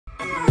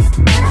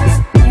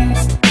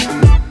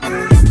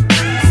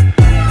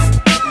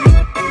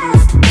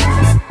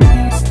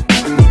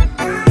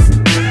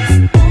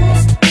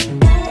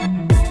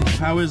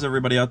How is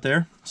everybody out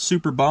there?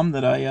 Super bummed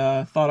that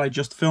I thought I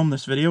just filmed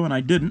this video and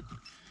I didn't.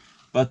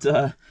 But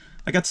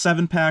I got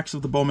 7 packs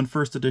of the Bowman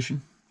First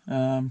Edition.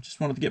 Just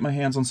wanted to get my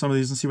hands on some of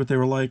these and see what they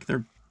were like.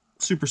 They're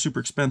super, super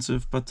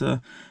expensive, but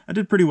I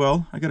did pretty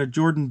well. I got a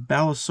Jordan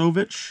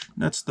Balasovic.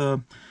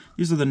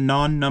 These are the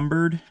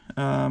non-numbered.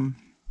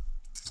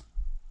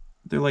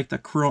 They're like the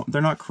chrome.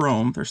 They're not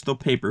chrome. They're still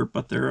paper,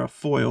 but they're a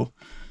foil.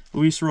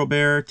 Luis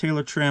Robert,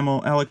 Taylor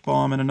Trammell, Alec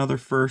Baum, and another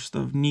first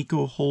of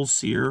Nico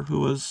Holsier, who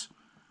was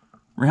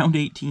round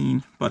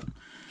 18. But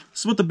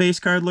this is what the base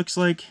card looks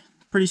like.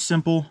 Pretty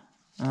simple.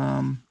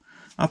 I'll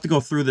have to go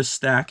through this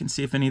stack and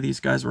see if any of these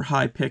guys were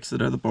high picks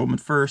that are the Bowman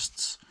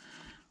Firsts.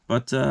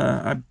 But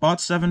I bought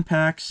 7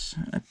 packs.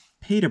 I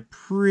paid a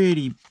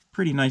pretty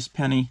nice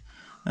penny.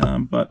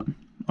 But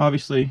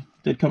obviously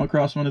did come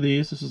across one of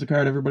these. This is the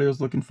card everybody was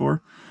looking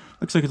for.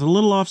 Looks like it's a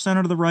little off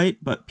center to the right,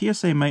 but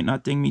PSA might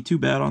not ding me too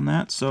bad on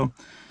that. So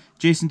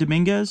Jason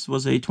Dominguez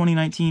was a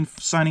 2019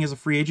 signing as a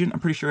free agent.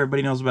 I'm pretty sure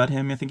everybody knows about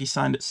him. I think he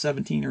signed at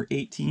 17 or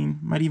 18.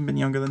 Might even been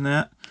younger than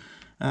that.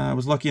 I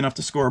was lucky enough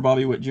to score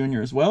Bobby Witt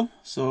Jr. as well.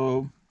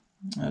 So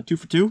 2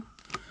 for 2.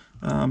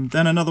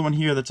 Then another one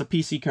here that's a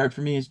PC card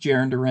for me is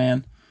Jarren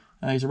Duran.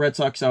 He's a Red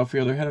Sox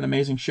outfielder. Had an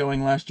amazing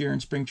showing last year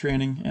in spring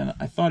training, and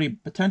I thought he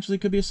potentially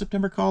could be a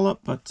September call-up,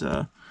 but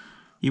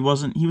he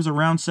wasn't. He was a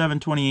round 7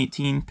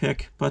 2018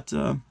 pick, but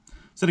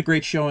he's had a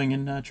great showing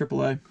in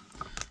AAA.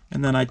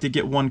 And then I did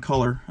get one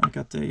color. I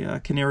got the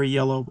Canary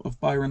Yellow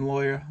of Byron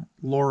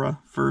Laura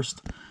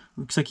first.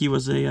 Looks like he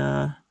was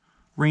a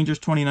Rangers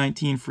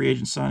 2019 free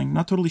agent signing.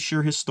 Not totally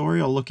sure his story.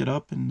 I'll look it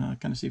up and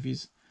kind of see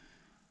if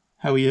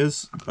how he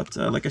is. But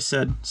like I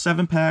said,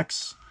 7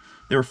 packs.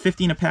 They were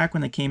 15 a pack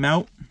when they came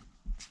out.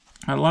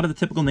 Had a lot of the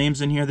typical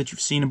names in here that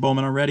you've seen in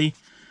Bowman already.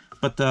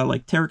 But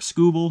like Tarek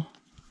Skubal,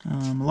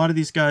 a lot of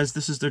these guys,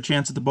 this is their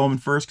chance at the Bowman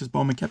First because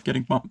Bowman kept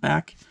getting bumped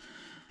back.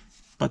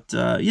 But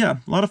yeah,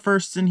 a lot of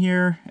firsts in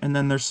here. And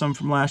then there's some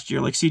from last year,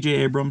 like CJ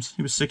Abrams.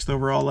 He was 6th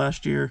overall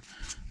last year.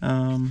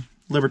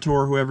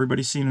 Liberatore, who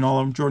everybody's seen in all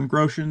of them. Jordan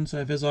Groshans, I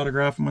have his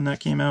autograph from when that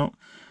came out.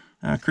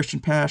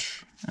 Christian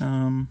Pash.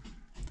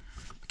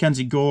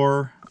 Mackenzie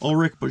Gore.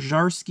 Ulrich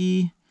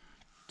Bojarski,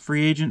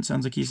 free agent.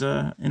 Sounds like he's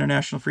a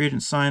international free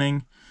agent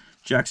signing.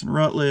 Jackson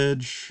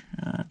Rutledge,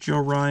 Joe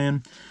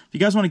Ryan. If you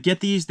guys want to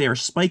get these, they are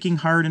spiking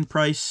hard in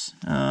price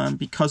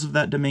because of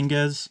that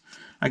Dominguez.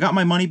 I got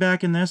my money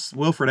back in this.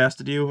 Wilfred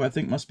Astudillo, I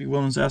think must be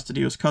Willens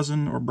Astudillo's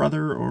cousin or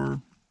brother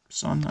or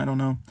son. I don't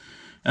know.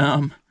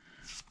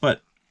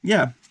 But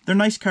yeah, they're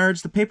nice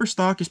cards. The paper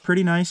stock is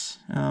pretty nice.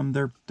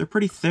 They're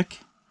pretty thick.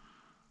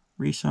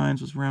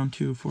 Re-signs was round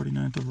 2,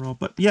 49th overall.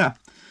 But yeah,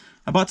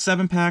 I bought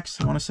 7 packs.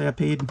 I want to say I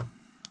paid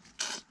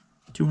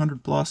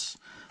 200 plus.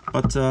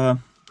 But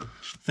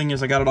thing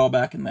is, I got it all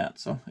back in that.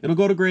 So it'll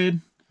go to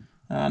grade.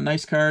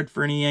 Nice card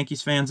for any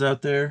Yankees fans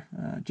out there.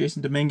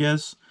 Jason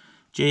Dominguez,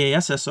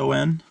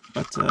 Jasson.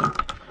 But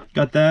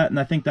got that, and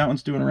I think that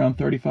one's doing around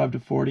 35 to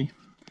 40.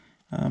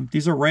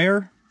 These are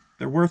rare.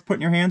 They're worth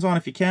putting your hands on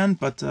if you can.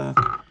 But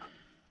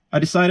I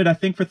decided, I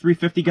think for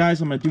 350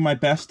 guys, I'm going to do my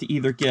best to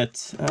either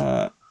get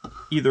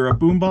either a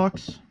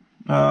boombox,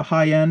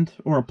 high-end,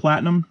 or a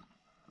platinum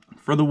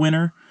for the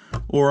winner.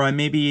 Or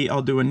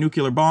I'll do a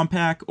nuclear bomb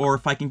pack, or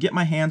if I can get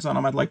my hands on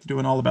them, I'd like to do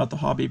an all about the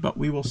hobby, but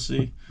we will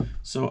see.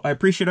 So I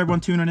appreciate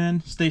everyone tuning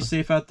in. Stay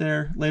safe out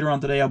there. Later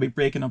on today, I'll be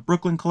breaking a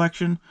Brooklyn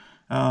collection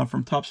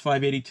from Topps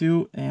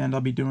 582, and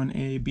I'll be doing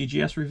a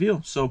BGS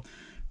reveal. So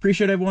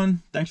appreciate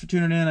everyone. Thanks for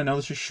tuning in. I know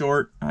this is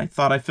short. I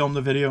thought I filmed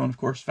the video, and of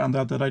course found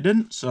out that I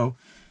didn't. So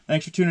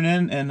thanks for tuning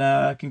in,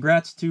 and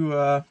congrats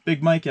to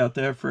Big Mike out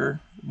there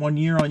for 1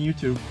 year on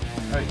YouTube.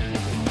 All right.